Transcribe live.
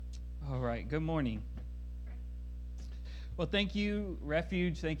All right, good morning. Well, thank you,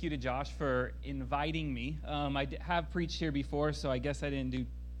 Refuge. Thank you to Josh for inviting me. I have preached here before, so I guess I didn't do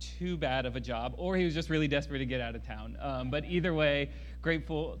too bad of a job, or he was just really desperate to get out of town. But either way,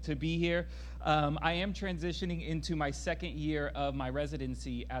 grateful to be here. I am transitioning into my second year of my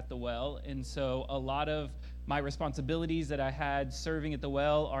residency at the Well, and so a lot of my responsibilities that I had serving at the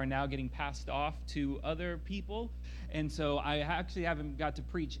Well are now getting passed off to other people, and so I actually haven't got to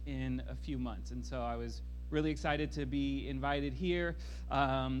preach in a few months, and so I was really excited to be invited here.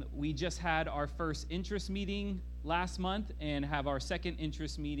 We just had our first interest meeting last month and have our second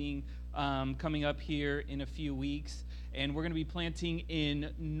interest meeting coming up here in a few weeks. And we're going to be planting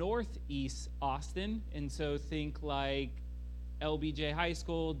in Northeast Austin. And so think like LBJ High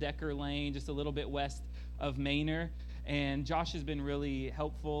School, Decker Lane, just a little bit west of Manor. And Josh has been really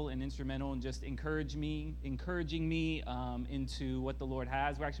helpful and instrumental in just encouraging me into what the Lord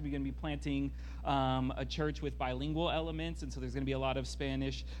has. We're actually going to be planting a church with bilingual elements, and so there's going to be a lot of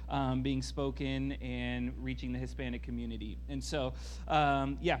Spanish being spoken and reaching the Hispanic community. And so,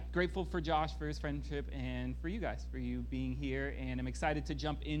 grateful for Josh, for his friendship, and for you guys, for you being here. And I'm excited to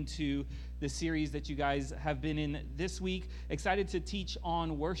jump into the series that you guys have been in this week. Excited to teach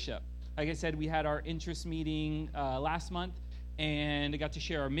on worship. Like I said, we had our interest meeting last month, and I got to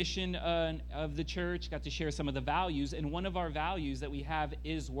share our mission of the church, got to share some of the values, and one of our values that we have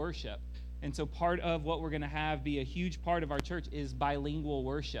is worship. And so part of what we're going to have be a huge part of our church is bilingual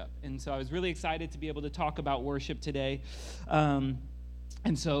worship. And so I was really excited to be able to talk about worship today. And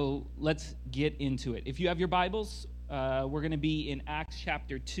so let's get into it. If you have your Bibles, we're going to be in Acts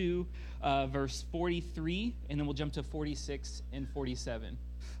chapter 2, verse 43, and then we'll jump to 46 and 47.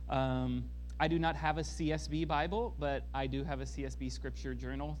 I do not have a CSB Bible, but I do have a CSB scripture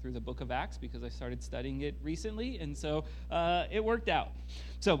journal through the book of Acts because I started studying it recently, and so it worked out.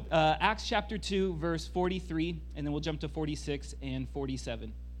 So Acts chapter 2, verse 43, and then we'll jump to 46 and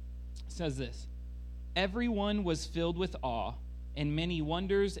 47. It says this: "Everyone was filled with awe, and many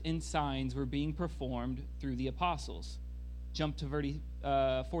wonders and signs were being performed through the apostles." Jump to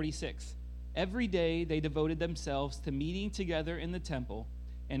 46. "Every day they devoted themselves to meeting together in the temple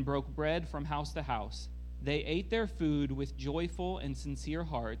and broke bread from house to house. They ate their food with joyful and sincere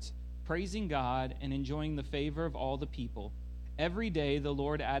hearts, praising God and enjoying the favor of all the people. Every day the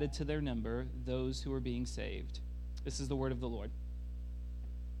Lord added to their number those who were being saved." This is the word of the Lord.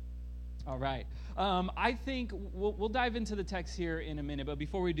 All right. I think we'll dive into the text here in a minute, but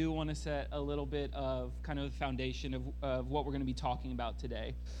before we do, I want to set a little bit of kind of the foundation of what we're going to be talking about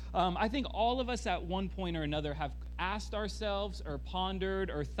today. I think all of us at one point or another have asked ourselves or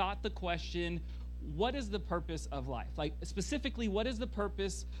pondered or thought the question, what is the purpose of life? Like, specifically, what is the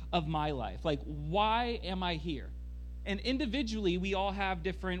purpose of my life? Like, why am I here? And individually, we all have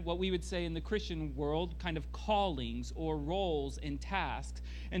different, what we would say in the Christian world, kind of callings or roles and tasks.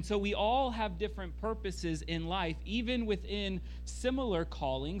 And so we all have different purposes in life, even within similar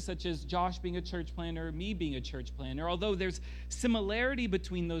callings, such as Josh being a church planner, me being a church planner. Although there's similarity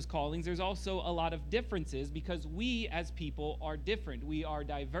between those callings, there's also a lot of differences because we as people are different. We are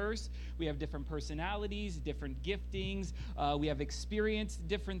diverse. We have different personalities, different giftings. We have experienced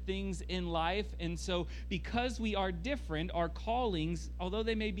different things in life. And so because we are different, our callings, although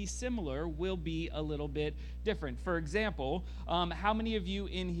they may be similar, will be a little bit different. For example, how many of you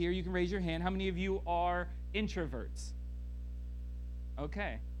in here, you can raise your hand, how many of you are introverts?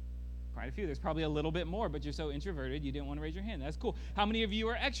 Okay, quite a few. There's probably a little bit more, but you're so introverted you didn't want to raise your hand. That's cool. How many of you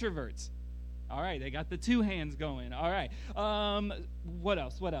are extroverts? All right, they got the two hands going. All right. What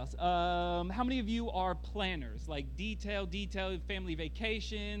else? How many of you are planners, like detailed family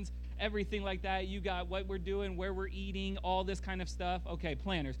vacations, everything like that? You got what we're doing, where we're eating, all this kind of stuff. Okay,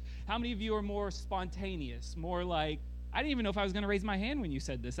 planners. How many of you are more spontaneous, more like, I didn't even know if I was going to raise my hand when you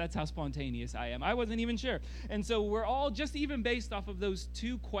said this. That's how spontaneous I am. I wasn't even sure. And so we're all, just even based off of those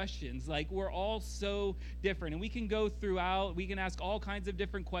two questions, like we're all so different. And we can go throughout, we can ask all kinds of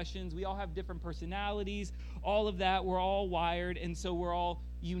different questions. We all have different personalities, all of that. We're all wired. And so we're all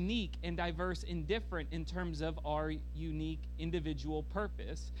unique and diverse and different in terms of our unique individual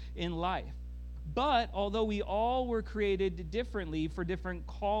purpose in life. But although we all were created differently for different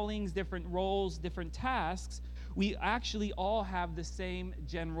callings, different roles, different tasks, we actually all have the same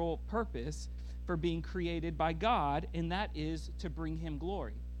general purpose for being created by God, and that is to bring him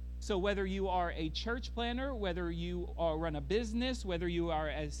glory. So whether you are a church planner, whether you run a business, whether you are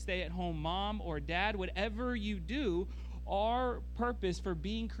a stay-at-home mom or dad, whatever you do, our purpose for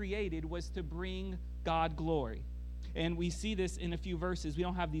being created was to bring God glory. And we see this in a few verses. We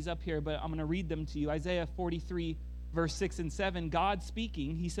don't have these up here, but I'm going to read them to you. Isaiah 43, verse 6 and 7, God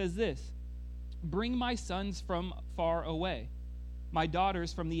speaking, he says this, bring my sons from far away, my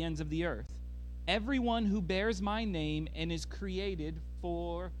daughters from the ends of the earth. Everyone who bears my name and is created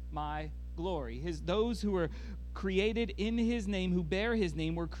for my glory. Those who are created in his name, who bear his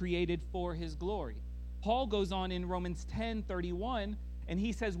name, were created for his glory. Paul goes on in Romans 10:31, and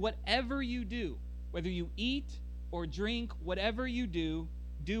he says, whatever you do, whether you eat or drink, whatever you do,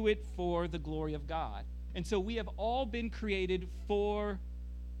 do it for the glory of God. And so we have all been created for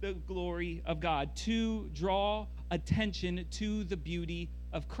the glory of God, to draw attention to the beauty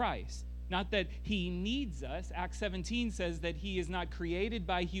of Christ. Not that he needs us. Acts 17 says that he is not created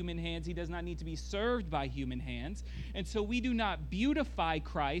by human hands. He does not need to be served by human hands. And so we do not beautify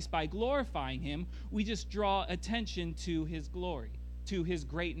Christ by glorifying him. We just draw attention to his glory, to his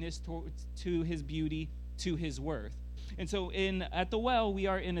greatness, to his beauty, to his worth. And so at the Well, we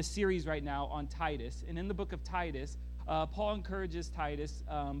are in a series right now on Titus. And in the book of Titus, Paul encourages Titus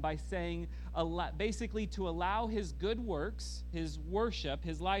by saying, basically, to allow his good works, his worship,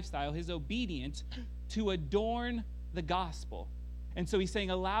 his lifestyle, his obedience to adorn the gospel. And so he's saying,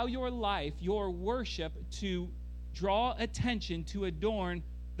 allow your life, your worship, to draw attention, to adorn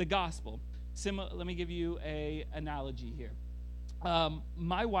the gospel. Let me give you an analogy here.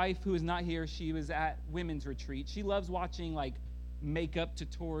 My wife, who is not here, she was at women's retreat. She loves watching makeup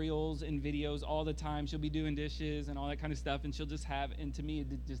tutorials and videos all the time. She'll be doing dishes and all that kind of stuff, and she'll just and to me, it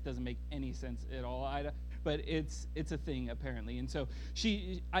just doesn't make any sense at all. But it's a thing, apparently. And so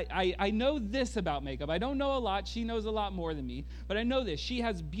I know this about makeup. I don't know a lot. She knows a lot more than me. But I know this. She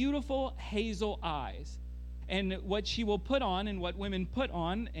has beautiful hazel eyes. And what she will put on and what women put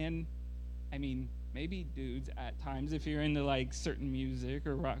on, and I mean, maybe dudes at times, if you're into certain music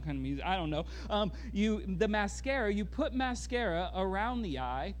or rock kind of music, I don't know. The mascara, you put mascara around the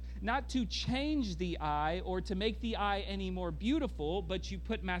eye, not to change the eye or to make the eye any more beautiful, but you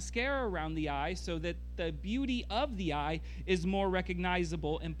put mascara around the eye so that the beauty of the eye is more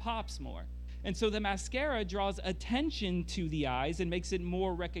recognizable and pops more. And so the mascara draws attention to the eyes and makes it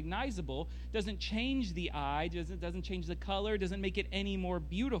more recognizable, doesn't change the eye, doesn't change the color, doesn't make it any more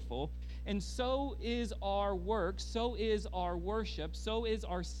beautiful. And so is our work, so is our worship, so is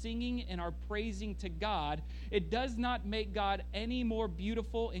our singing and our praising to God. It does not make God any more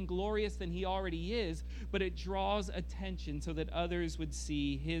beautiful and glorious than he already is, but it draws attention so that others would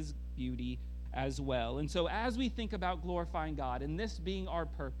see his beauty as well. And so as we think about glorifying God, and this being our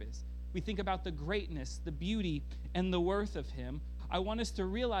purpose, we think about the greatness, the beauty, and the worth of him. I want us to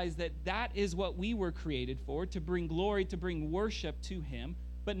realize that that is what we were created for, to bring glory, to bring worship to him.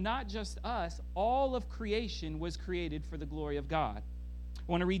 But not just us, all of creation was created for the glory of God.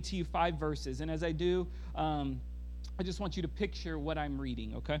 I want to read to you 5 verses, and as I do, I just want you to picture what I'm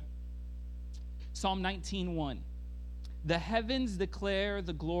reading, okay? Psalm 19:1. The heavens declare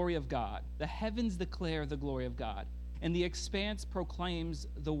the glory of God. The heavens declare the glory of God, and the expanse proclaims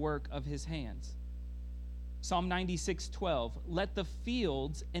the work of his hands. Psalm 96:12. Let the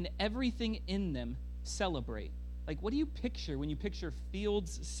fields and everything in them celebrate. What do you picture when you picture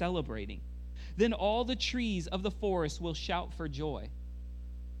fields celebrating? Then all the trees of the forest will shout for joy.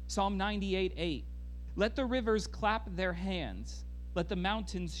 Psalm 98:8. Let the rivers clap their hands. Let the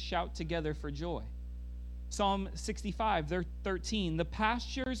mountains shout together for joy. Psalm 65:13. The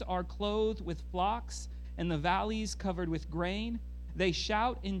pastures are clothed with flocks, and the valleys covered with grain. They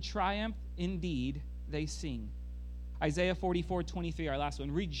shout in triumph, indeed, they sing. Isaiah 44:23, our last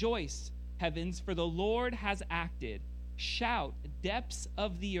one. Rejoice, heavens, for the Lord has acted. Shout, depths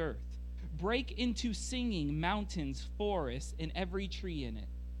of the earth. Break into singing, mountains, forests, and every tree in it.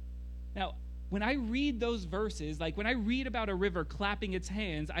 Now, when I read those verses, when I read about a river clapping its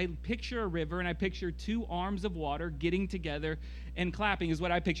hands, I picture a river and I picture 2 arms of water getting together and clapping is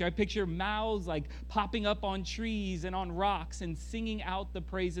what I picture. I picture mouths popping up on trees and on rocks and singing out the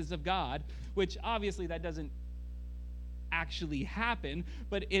praises of God, which obviously that doesn't actually happen,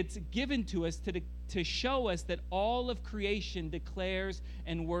 but it's given to us to show us that all of creation declares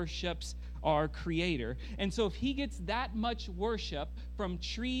and worships our Creator. And so if he gets that much worship from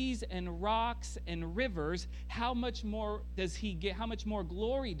trees and rocks and rivers, how much more does he get? How much more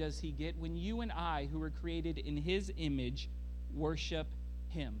glory does he get when you and I, who were created in his image, worship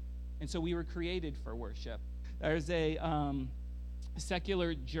him? And so we were created for worship. There's a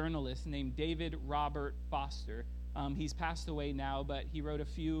secular journalist named David Robert Foster. He's passed away now, but he wrote a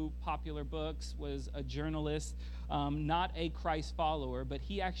few popular books, was a journalist, not a Christ follower, but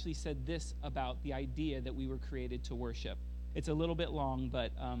he actually said this about the idea that we were created to worship. It's a little bit long,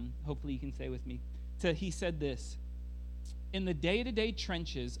 but hopefully you can stay with me. So he said this: in the day-to-day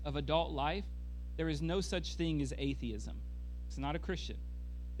trenches of adult life, there is no such thing as atheism. It's not a Christian.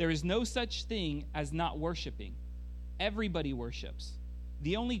 There is no such thing as not worshiping. Everybody worships.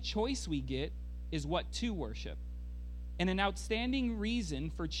 The only choice we get is what to worship. And an outstanding reason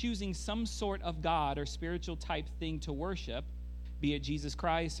for choosing some sort of God or spiritual type thing to worship, be it Jesus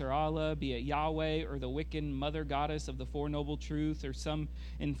Christ or Allah, be it Yahweh or the Wiccan mother goddess of the Four Noble Truths or some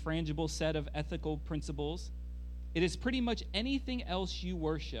infrangible set of ethical principles, it is pretty much anything else you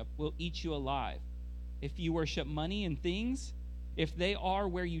worship will eat you alive. If you worship money and things, if they are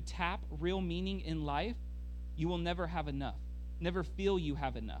where you tap real meaning in life, you will never have enough, never feel you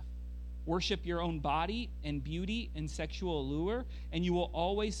have enough. Worship your own body and beauty and sexual allure, and you will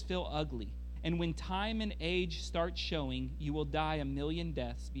always feel ugly. And when time and age start showing, you will die a million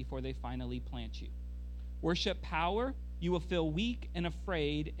deaths before they finally plant you. Worship power, you will feel weak and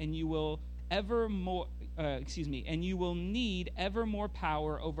afraid, and you will need ever more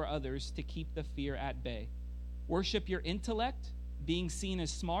power over others to keep the fear at bay. Worship your intellect, being seen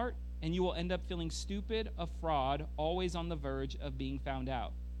as smart, and you will end up feeling stupid, a fraud, always on the verge of being found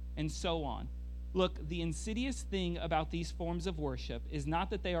out, and so on. Look, the insidious thing about these forms of worship is not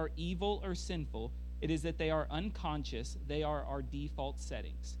that they are evil or sinful. It is that they are unconscious. They are our default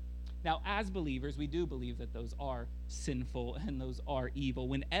settings. Now, as believers, we do believe that those are sinful and those are evil.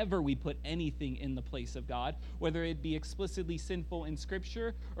 Whenever we put anything in the place of God, whether it be explicitly sinful in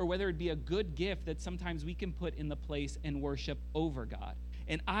Scripture or whether it be a good gift that sometimes we can put in the place and worship over God.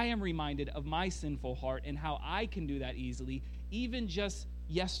 And I am reminded of my sinful heart and how I can do that easily, even just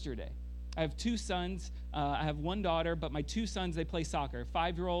yesterday. I have two sons. I have one daughter, but my two sons, they play soccer, a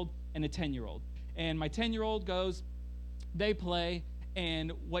 5-year-old and a 10-year-old. And my 10-year-old goes, they play,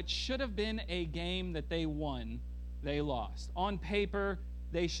 and what should have been a game that they won, they lost. On paper,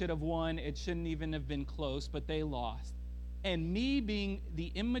 they should have won. It shouldn't even have been close, but they lost. And me being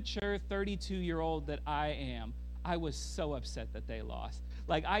the immature 32-year-old that I am, I was so upset that they lost.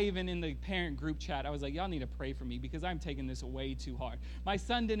 Like, I even in the parent group chat, I was like, y'all need to pray for me because I'm taking this way too hard. My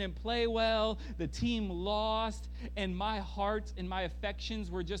son didn't play well. The team lost. And my heart and my affections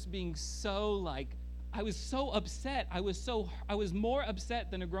were just being so, like, I was so upset. I was more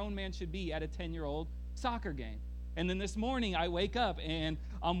upset than a grown man should be at a 10-year-old soccer game. And then this morning I wake up and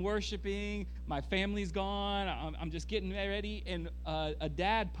I'm worshiping. My family's gone. I'm just getting ready. And a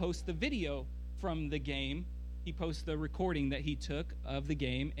dad posts the video from the game. He posts the recording that he took of the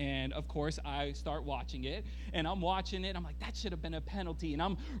game, and of course I start watching it, and I'm watching it. I'm like, that should have been a penalty, and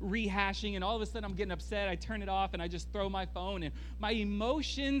I'm rehashing, and all of a sudden I'm getting upset. I turn it off, and I just throw my phone, and my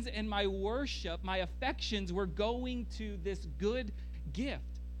emotions and my worship, my affections were going to this good gift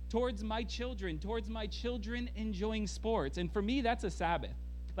towards my children enjoying sports. And for me, that's a Sabbath.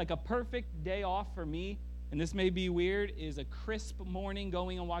 Like a perfect day off for me, and this may be weird, is a crisp morning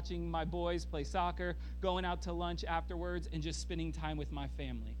going and watching my boys play soccer, going out to lunch afterwards, and just spending time with my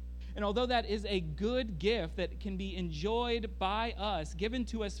family. And although that is a good gift that can be enjoyed by us, given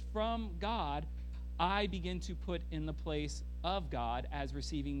to us from God, I begin to put in the place of God as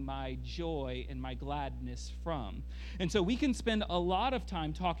receiving my joy and my gladness from. And so we can spend a lot of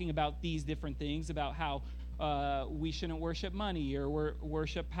time talking about these different things, about how we shouldn't worship money or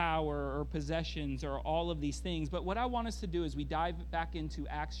worship power or possessions or all of these things. But what I want us to do as we dive back into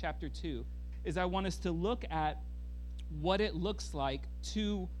Acts chapter 2 is I want us to look at what it looks like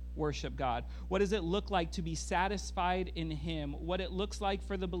to worship God. What does it look like to be satisfied in Him? What it looks like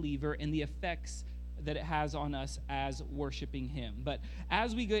for the believer and the effects that it has on us as worshiping Him. But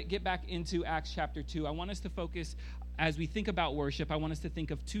as we get back into Acts chapter 2, I want us to focus, as we think about worship, I want us to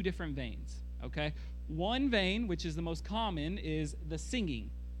think of two different veins, okay? One vein, which is the most common, is the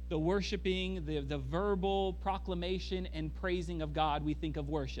singing, the worshiping, the verbal proclamation and praising of God. We think of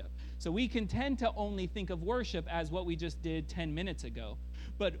worship. So we can tend to only think of worship as what we just did 10 minutes ago.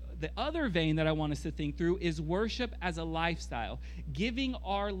 But the other vein that I want us to think through is worship as a lifestyle, giving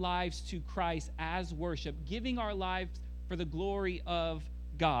our lives to Christ as worship, giving our lives for the glory of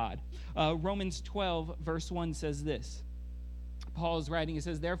God. Romans 12, verse 1 says this. Paul is writing, he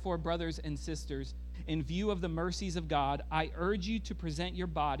says, "Therefore, brothers and sisters, in view of the mercies of God, I urge you to present your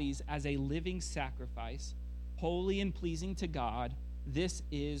bodies as a living sacrifice, holy and pleasing to God. This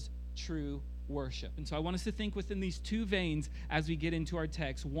is true worship." And so I want us to think within these two veins as we get into our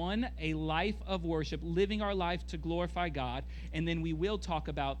text. One, a life of worship, living our life to glorify God. And then we will talk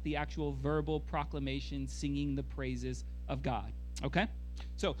about the actual verbal proclamation, singing the praises of God. Okay?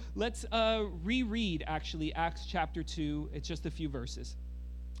 So let's reread, actually, Acts chapter 2. It's just a few verses.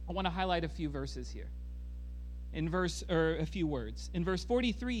 I want to highlight a few verses here. A few words. In verse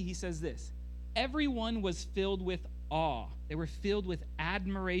 43, he says this: "Everyone was filled with awe. They were filled with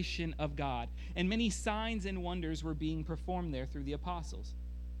admiration of God. And many signs and wonders were being performed there through the apostles.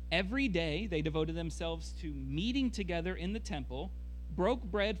 Every day they devoted themselves to meeting together in the temple, broke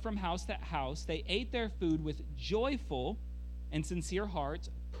bread from house to house. They ate their food with joyful and sincere hearts,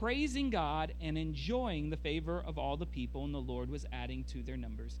 praising God and enjoying the favor of all the people, and the Lord was adding to their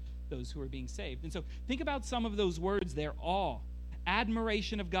numbers those who were being saved. And so think about some of those words there: awe,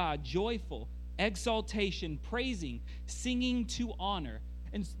 admiration of God, joyful, exaltation, praising, singing to honor.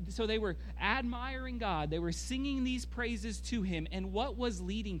 And so they were admiring God. They were singing these praises to him. And what was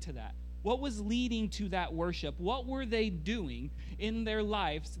leading to that? What was leading to that worship? What were they doing in their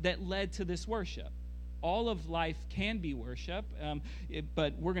lives that led to this worship? All of life can be worship,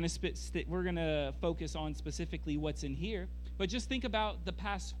 but we're going to focus on specifically what's in here. But just think about the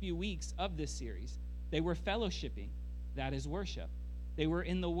past few weeks of this series. They were fellowshipping. That is worship. They were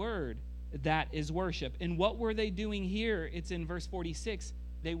in the Word. That is worship. And what were they doing here? It's in verse 46.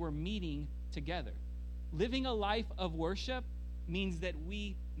 They were meeting together. Living a life of worship means that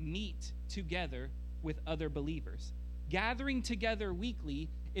we meet together with other believers. Gathering together weekly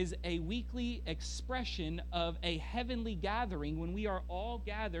is a weekly expression of a heavenly gathering when we are all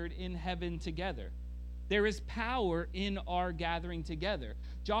gathered in heaven together. There is power in our gathering together.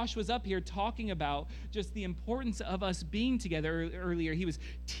 Josh was up here talking about just the importance of us being together earlier. He was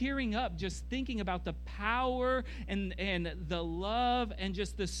tearing up just thinking about the power and the love and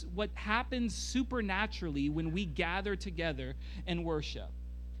just this, what happens supernaturally when we gather together and worship.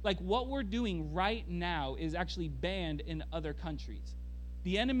 Like what we're doing right now is actually banned in other countries.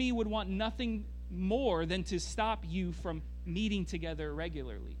 The enemy would want nothing more than to stop you from meeting together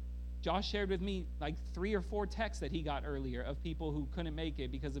regularly. Josh shared with me like 3 or 4 texts that he got earlier of people who couldn't make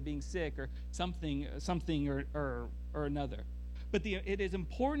it because of being sick or something or another. But it is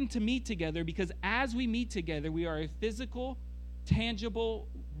important to meet together because as we meet together, we are a physical, tangible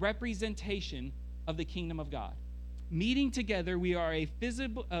representation of the kingdom of God. Meeting together, we are a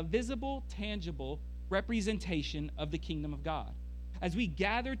visible, tangible representation of the kingdom of God. As we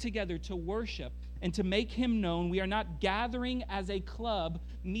gather together to worship and to make him known, we are not gathering as a club,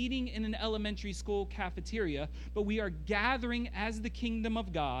 meeting in an elementary school cafeteria, but we are gathering as the kingdom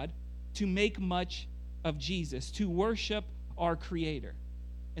of God to make much of Jesus, to worship our Creator.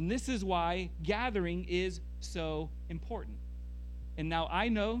 And this is why gathering is so important. And now I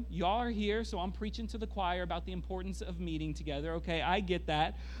know y'all are here, so I'm preaching to the choir about the importance of meeting together. Okay, I get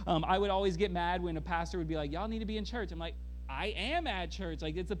that. I would always get mad when a pastor would be like, y'all need to be in church. I'm like, I am at church.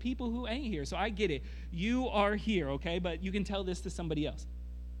 Like, it's the people who ain't here. So I get it. You are here, okay? But you can tell this to somebody else.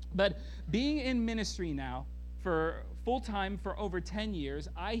 But being in ministry now for full-time for over 10 years,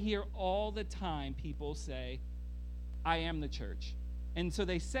 I hear all the time people say, I am the church. And so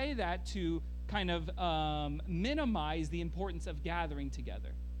they say that to kind of minimize the importance of gathering together,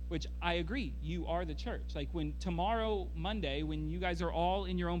 which I agree. You are the church. Like when tomorrow, Monday, when you guys are all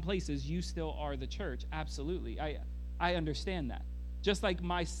in your own places, you still are the church. Absolutely. I understand that. Just like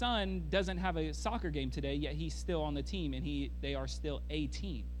my son doesn't have a soccer game today, yet he's still on the team and they are still a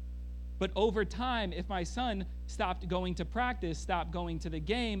team. But over time, if my son stopped going to practice, stopped going to the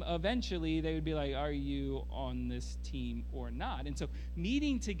game, eventually they would be like, are you on this team or not? And so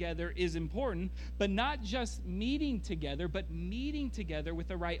meeting together is important, but not just meeting together, but meeting together with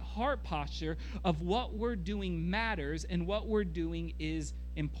the right heart posture of what we're doing matters and what we're doing is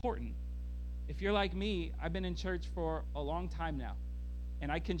important. If you're like me, I've been in church for a long time now,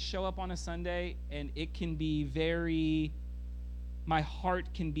 and I can show up on a Sunday and it can be my heart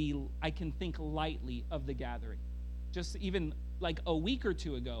I can think lightly of the gathering. Just even like a week or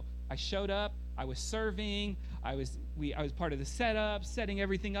two ago, I showed up, I was serving, I was part of the setup, setting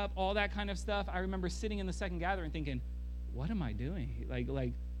everything up, all that kind of stuff. I remember sitting in the second gathering thinking, what am I doing?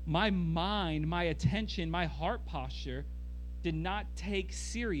 Like my mind, my attention, my heart posture did not take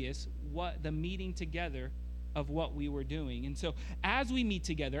serious what the meeting together of what we were doing. And so as we meet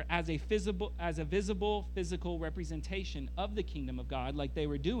together as a visible physical representation of the kingdom of God like they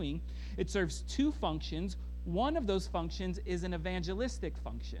were doing, it serves 2 functions. One of those functions is an evangelistic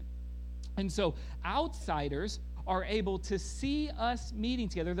function. And so outsiders are able to see us meeting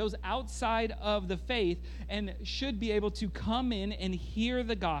together, those outside of the faith, and should be able to come in and hear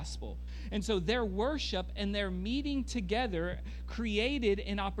the gospel. And so their worship and their meeting together created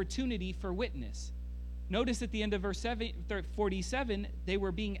an opportunity for witness. Notice at the end of verse 47, they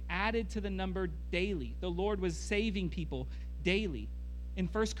were being added to the number daily. The Lord was saving people daily. In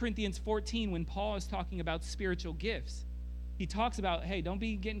 1 Corinthians 14, when Paul is talking about spiritual gifts, he talks about, hey, don't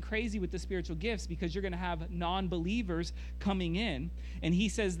be getting crazy with the spiritual gifts because you're going to have non-believers coming in. And he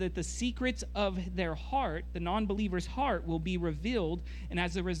says that the secrets of their heart, the non-believer's heart, will be revealed, and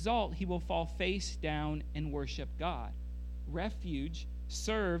as a result, he will fall face down and worship God. Refuge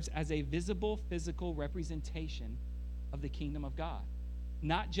serves as a visible physical representation of the kingdom of God.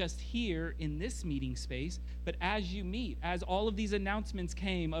 Not just here in this meeting space, but as you meet, as all of these announcements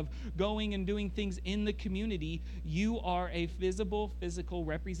came of going and doing things in the community, you are a visible physical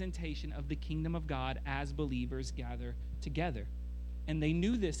representation of the kingdom of God as believers gather together. And they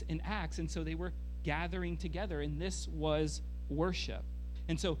knew this in Acts, and so they were gathering together, and this was worship.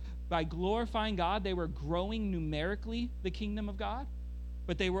 And so by glorifying God, they were growing numerically the kingdom of God,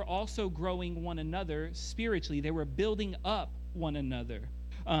 but they were also growing one another spiritually. They were building up one another.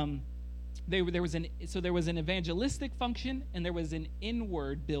 There was an evangelistic function, and there was an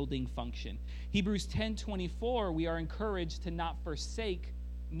inward building function. Hebrews 10:24, we are encouraged to not forsake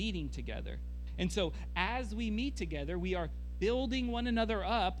meeting together. And so as we meet together, we are building one another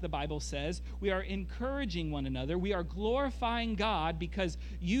up, the Bible says. We are encouraging one another. We are glorifying God because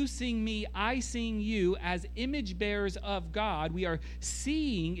you sing me, I sing you as image bearers of God. We are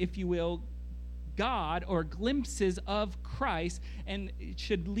seeing, if you will, God or glimpses of Christ, and it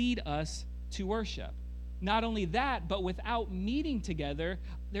should lead us to worship. Not only that, but without meeting together,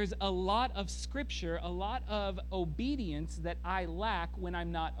 there's a lot of scripture, a lot of obedience that I lack when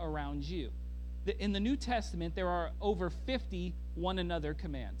I'm not around you. In the New Testament, there are over 50 one another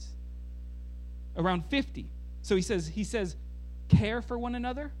commands. Around 50. So he says, care for one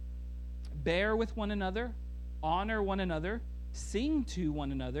another, bear with one another, honor one another, sing to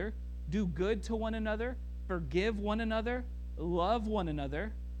one another, do good to one another, forgive one another, love one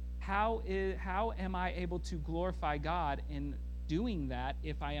another. How am I able to glorify God in doing that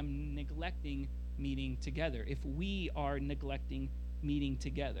if I am neglecting meeting together, if we are neglecting meeting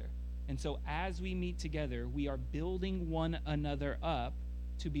together? And so as we meet together, we are building one another up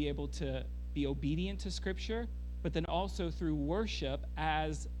to be able to be obedient to Scripture, but then also through worship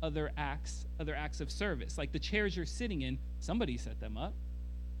as other acts of service. Like the chairs you're sitting in, somebody set them up.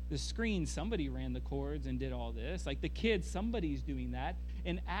 The screen, somebody ran the cords and did all this. Like the kids, somebody's doing that.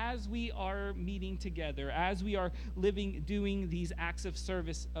 And as we are meeting together, as we are doing these acts of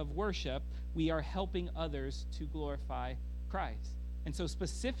service of worship, we are helping others to glorify Christ. And so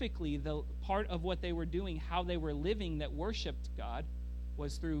specifically, the part of what they were doing, how they were living that worshiped God,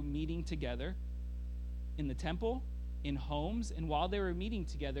 was through meeting together in the temple, in homes. And while they were meeting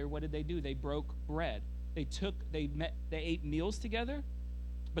together, what did they do? They broke bread. They ate meals together.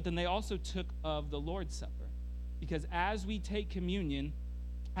 But then they also took of the Lord's Supper. Because as we take communion,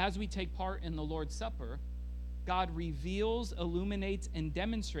 as we take part in the Lord's Supper, God reveals, illuminates, and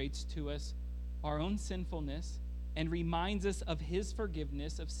demonstrates to us our own sinfulness and reminds us of his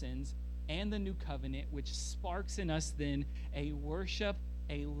forgiveness of sins and the new covenant, which sparks in us then a worship,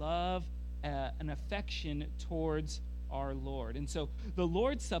 a love, an affection towards our Lord. And so the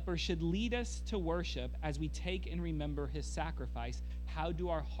Lord's Supper should lead us to worship as we take and remember his sacrifice. How do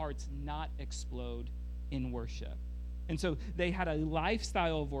our hearts not explode in worship? And so they had a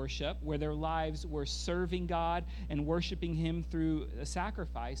lifestyle of worship where their lives were serving God and worshiping him through a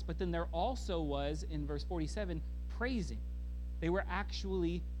sacrifice. But then there also was, in verse 47, praising. They were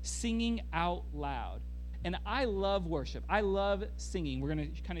actually singing out loud. And I love worship. I love singing. We're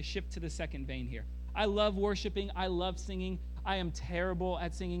going to kind of shift to the second vein here. I love worshiping. I love singing. I am terrible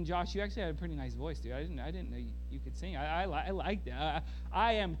at singing. Josh, you actually had a pretty nice voice, dude. I didn't know you could sing. I like that.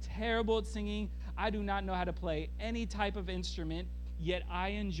 I am terrible at singing. I do not know how to play any type of instrument, yet I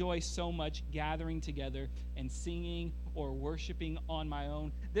enjoy so much gathering together and singing or worshiping on my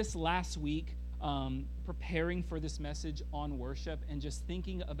own. This last week, preparing for this message on worship and just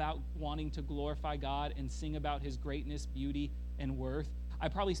thinking about wanting to glorify God and sing about his greatness, beauty, and worth, I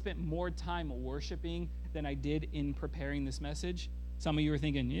probably spent more time worshiping than I did in preparing this message. Some of you are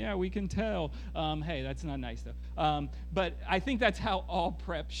thinking, yeah, we can tell. Hey, that's not nice, though. But I think that's how all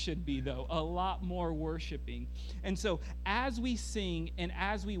prep should be, though, a lot more worshiping. And so as we sing and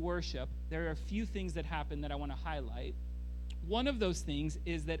as we worship, there are a few things that happen that I want to highlight. One of those things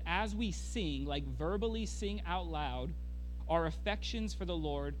is that as we sing, like verbally sing out loud, our affections for the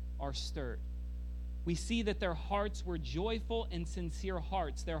Lord are stirred. We see that their hearts were joyful and sincere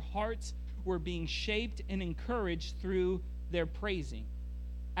hearts. Their hearts were being shaped and encouraged through their praising.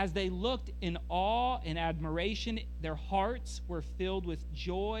 As they looked in awe and admiration, their hearts were filled with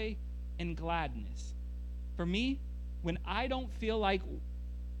joy and gladness. For me, when I don't feel like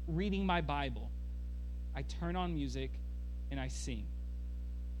reading my Bible, I turn on music and I sing.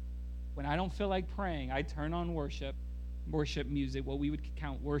 When I don't feel like praying, I turn on worship worship music, what we would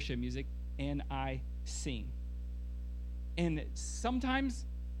count worship music, and I sing. And sometimes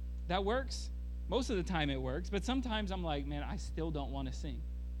that works. Most of the time it works, but sometimes I'm like, man, I still don't want to sing.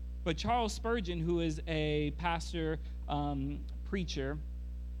 But Charles Spurgeon, who is a pastor, preacher,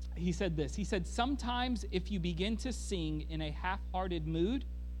 he said this. He said, sometimes if you begin to sing in a half-hearted mood,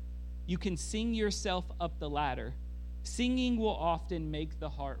 you can sing yourself up the ladder. Singing will often make the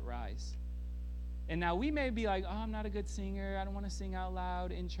heart rise. And now we may be like, oh, I'm not a good singer. I don't want to sing out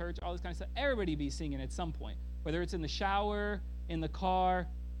loud in church, all this kind of stuff. Everybody be singing at some point. Whether it's in the shower, in the car,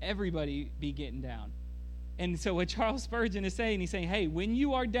 everybody be getting down. And so what Charles Spurgeon is saying, he's saying, hey, when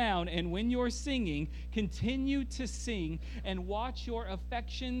you are down and when you're singing, continue to sing and watch your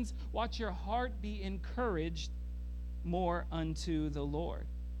affections, watch your heart be encouraged more unto the Lord.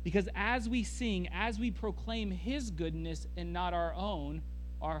 Because as we sing, as we proclaim his goodness and not our own,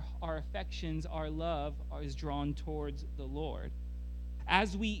 our affections, our love is drawn towards the Lord.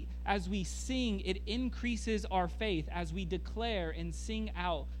 As we sing, it increases our faith as we declare and sing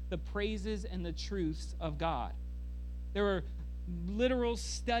out the praises and the truths of God. There are literal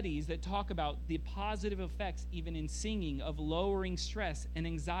studies that talk about the positive effects, even in singing, of lowering stress and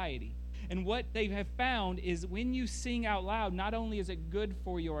anxiety. And what they have found is when you sing out loud, not only is it good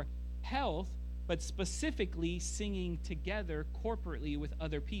for your health, but specifically singing together corporately with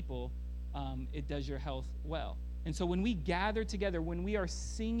other people, it does your health well. And so when we gather together, when we are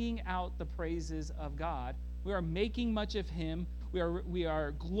singing out the praises of God, we are making much of him, we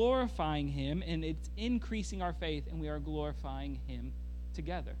are glorifying him, and it's increasing our faith, and we are glorifying him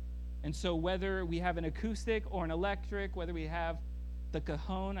together. And so whether we have an acoustic or an electric, whether we have the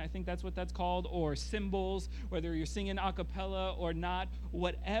cajon, I think that's what that's called, or cymbals, whether you're singing a cappella or not,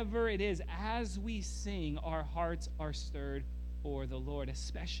 whatever it is, as we sing, our hearts are stirred for the Lord,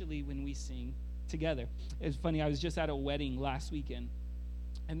 especially when we sing together. It's funny, I was just at a wedding last weekend,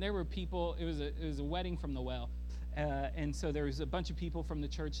 and there were people, it was a wedding from the well, and so there was a bunch of people from the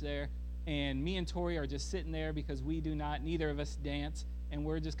church there, and me and Tori are just sitting there because neither of us dance, and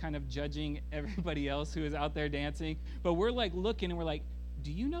we're just kind of judging everybody else who is out there dancing. But we're like looking, and we're like,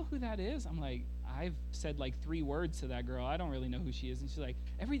 do you know who that is? I'm like, I've said like 3 words to that girl. I don't really know who she is. And she's like,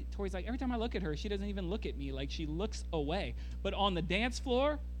 Tori's like, every time I look at her, she doesn't even look at me. Like, she looks away. But on the dance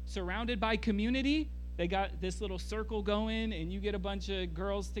floor, surrounded by community, they got this little circle going, and you get a bunch of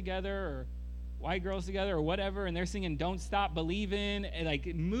girls together, or white girls together, or whatever, and they're singing Don't Stop Believin', and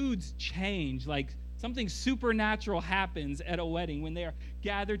like moods change. Like, something supernatural happens at a wedding when they are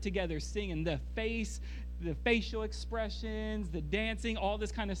gathered together singing, the facial expressions, the dancing, all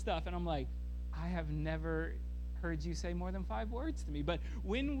this kind of stuff. And I'm like, I have never heard you say more than 5 words to me. But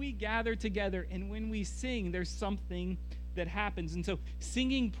when we gather together and when we sing, there's something that happens. And so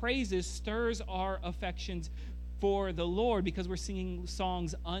singing praises stirs our affections for the Lord because we're singing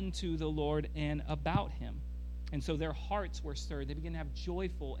songs unto the Lord and about him. And so their hearts were stirred. They begin to have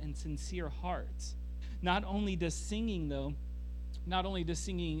joyful and sincere hearts. Not only does singing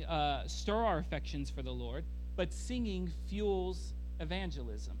stir our affections for the Lord, but singing fuels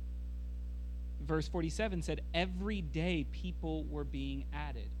evangelism. Verse 47 said, every day people were being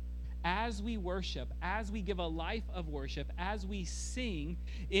added. As we worship, as we give a life of worship, as we sing,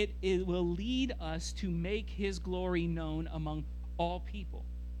 it will lead us to make his glory known among all people.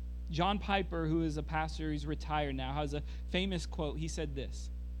 John Piper, who is a pastor who's retired now, has a famous quote. He said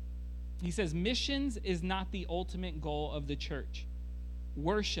this. He says, missions is not the ultimate goal of the church.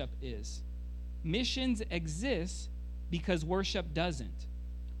 Worship is. Missions exists because worship doesn't.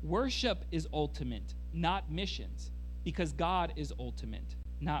 Worship is ultimate, not missions, because God is ultimate,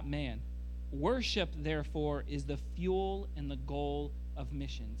 not man. Worship, therefore, is the fuel and the goal of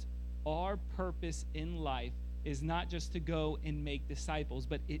missions. Our purpose in life is not just to go and make disciples,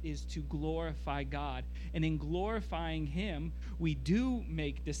 but it is to glorify God. And in glorifying him, we do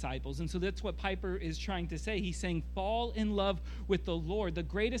make disciples. And so that's what Piper is trying to say. He's saying, fall in love with the Lord. The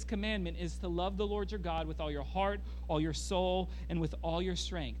greatest commandment is to love the Lord your God with all your heart, all your soul, and with all your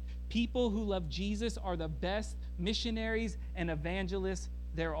strength. People who love Jesus are the best missionaries and evangelists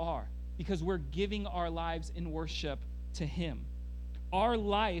there are, because we're giving our lives in worship to him. Our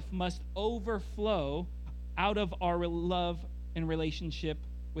life must overflow out of our love and relationship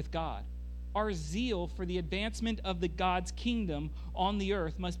with God. Our zeal for the advancement of the God's kingdom on the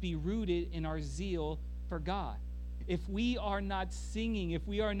earth must be rooted in our zeal for God. If we are not singing, if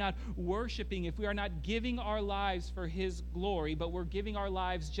we are not worshiping, if we are not giving our lives for his glory, but we're giving our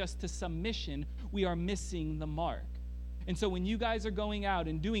lives just to submission, we are missing the mark. And so when you guys are going out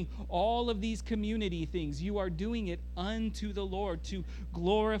and doing all of these community things, you are doing it unto the Lord to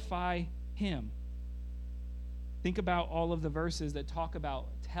glorify him. Think about all of the verses that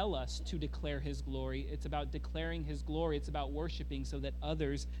tell us to declare his glory. It's about declaring his glory. It's about worshiping so that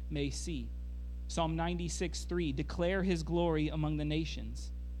others may see. Psalm 96:3, declare his glory among the nations.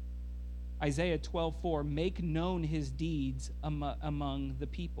 Isaiah 12:4, make known his deeds among the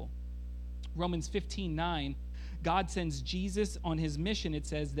people. Romans 15:9, God sends Jesus on his mission, it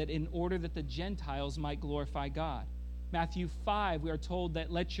says, that in order that the Gentiles might glorify God. Matthew 5, we are told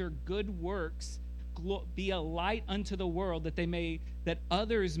that let your good works be a light unto the world, that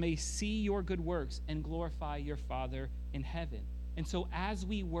others may see your good works and glorify your Father in heaven. And so as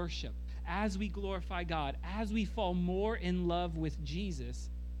we worship, as we glorify God, as we fall more in love with Jesus,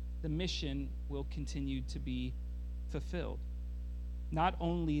 the mission will continue to be fulfilled. Not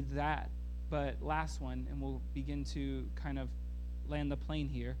only that, but last one, and we'll begin to kind of land the plane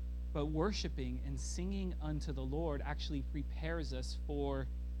here, but worshiping and singing unto the Lord actually prepares us for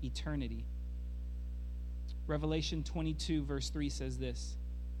eternity. Revelation 22 verse 3 says this,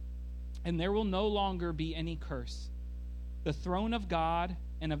 and there will no longer be any curse. The throne of God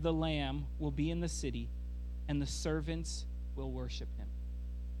and of the Lamb will be in the city, and the servants will worship him.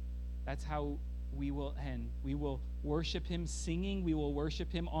 That's how we will end. We will worship him singing. We will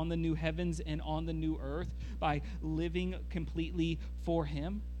worship him on the new heavens and on the new earth by living completely for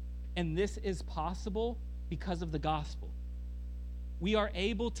him. And this is possible because of the gospel. We are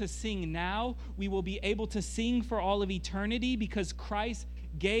able to sing now. We will be able to sing for all of eternity because Christ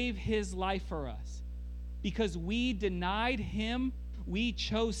gave his life for us. Because we denied him, we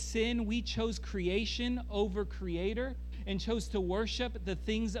chose sin, we chose creation over creator, and chose to worship the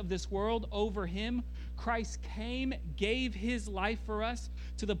things of this world over him. Christ came, gave his life for us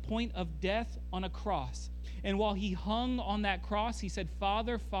to the point of death on a cross. And while he hung on that cross, he said,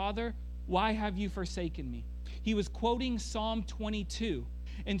 Father, Father, why have you forsaken me? He was quoting Psalm 22.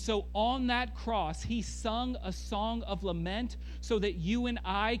 And so on that cross, he sung a song of lament so that you and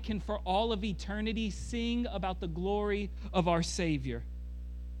I can, for all of eternity, sing about the glory of our Savior.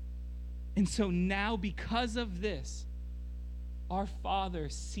 And so now, because of this, our Father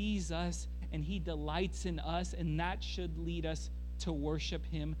sees us and he delights in us, and that should lead us to worship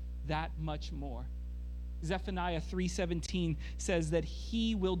him that much more. Zephaniah 3:17 says that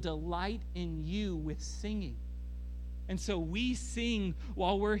he will delight in you with singing. And so we sing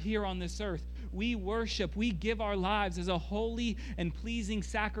while we're here on this earth. We worship. We give our lives as a holy and pleasing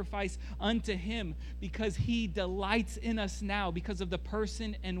sacrifice unto him because he delights in us now because of the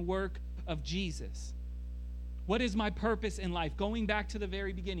person and work of Jesus. What is my purpose in life? Going back to the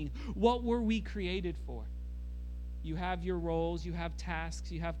very beginning, what were we created for? You have your roles, you have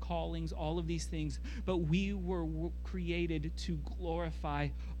tasks, you have callings, all of these things, but we were created to glorify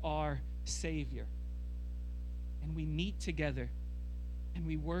our Savior. And we meet together, and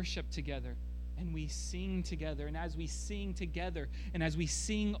we worship together, and we sing together. And as we sing together, and as we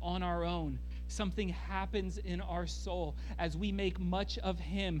sing on our own, something happens in our soul. As we make much of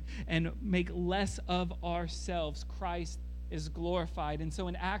him and make less of ourselves, Christ is glorified. And so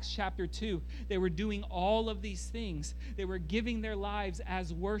in Acts chapter 2, they were doing all of these things. They were giving their lives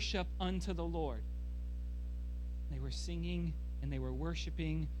as worship unto the Lord. They were singing and they were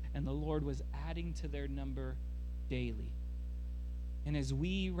worshiping, and the Lord was adding to their number daily. And as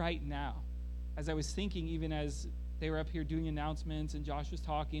we right now, as I was thinking, even as they were up here doing announcements and Josh was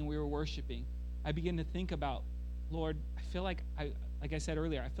talking, we were worshiping, I began to think about, Lord, I feel like I said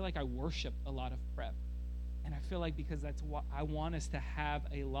earlier, I feel like I worshiped a lot of prep. And I feel like because that's what I want us to have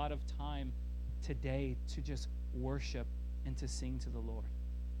a lot of time today to just worship and to sing to the Lord.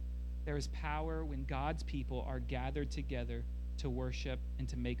 There is power when God's people are gathered together to worship and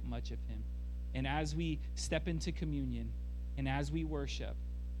to make much of him. And as we step into communion and as we worship,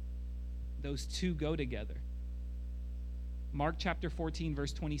 those two go together. Mark chapter 14,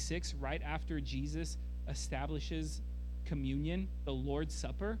 verse 26, right after Jesus establishes communion, the Lord's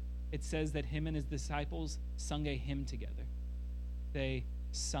Supper, it says that him and his disciples sung a hymn together. They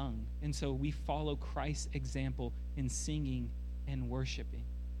sung. And so we follow Christ's example in singing and worshiping.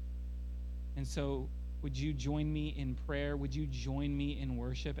 And so would you join me in prayer? Would you join me in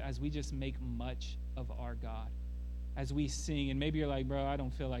worship as we just make much of our God? As we sing, and maybe you're like, bro, I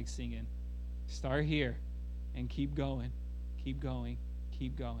don't feel like singing. Start here and keep going, keep going,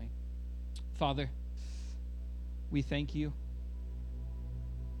 keep going. Father, we thank you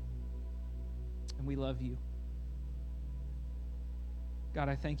and we love you. God,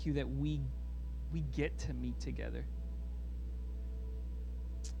 I thank you that we get to meet together.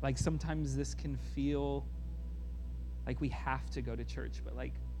 Like sometimes this can feel like we have to go to church, but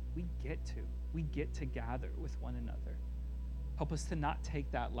like we get to gather with one another. Help us to not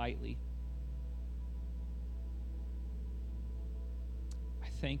take that lightly.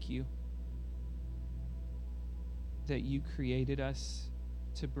 thank you that you created us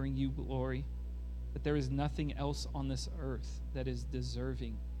to bring you glory, that there is nothing else on this earth that is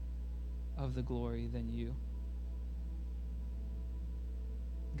deserving of the glory than you.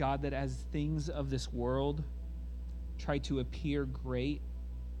 God, that as things of this world try to appear great,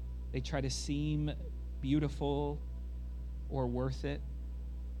 they try to seem beautiful or worth it,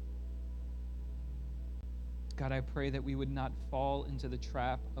 God, I pray that we would not fall into the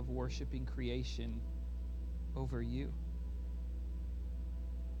trap of worshiping creation over you.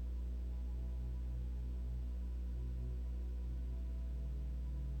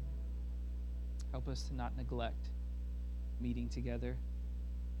 Help us to not neglect meeting together,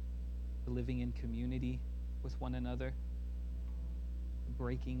 living in community with one another, the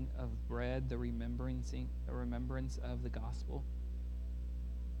breaking of bread, the remembrance of the gospel.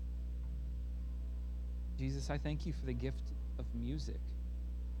 Jesus, I thank you for the gift of music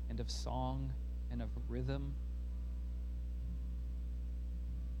and of song and of rhythm.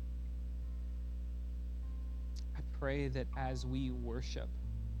 I pray that as we worship,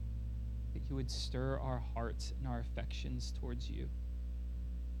 that you would stir our hearts and our affections towards you.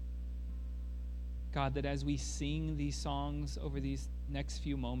 God, that as we sing these songs over these next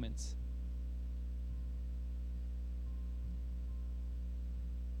few moments,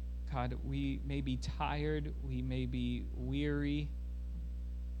 God, we may be tired, we may be weary,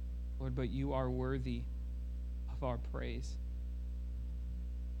 Lord, but you are worthy of our praise.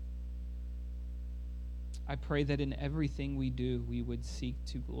 I pray that in everything we do, we would seek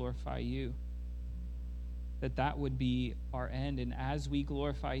to glorify you, that would be our end. And as we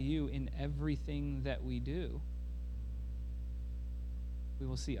glorify you in everything that we do, we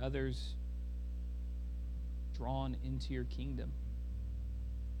will see others drawn into your kingdom.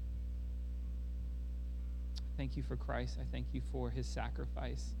 Thank you for Christ. I thank you for his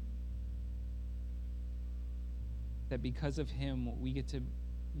sacrifice. That because of him, we get to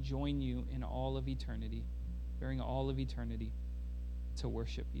join you in all of eternity, during all of eternity, to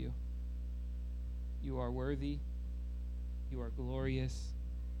worship you. You are worthy, you are glorious,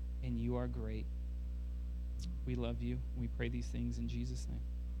 and you are great. We love you. We pray these things in Jesus' name.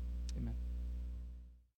 Amen.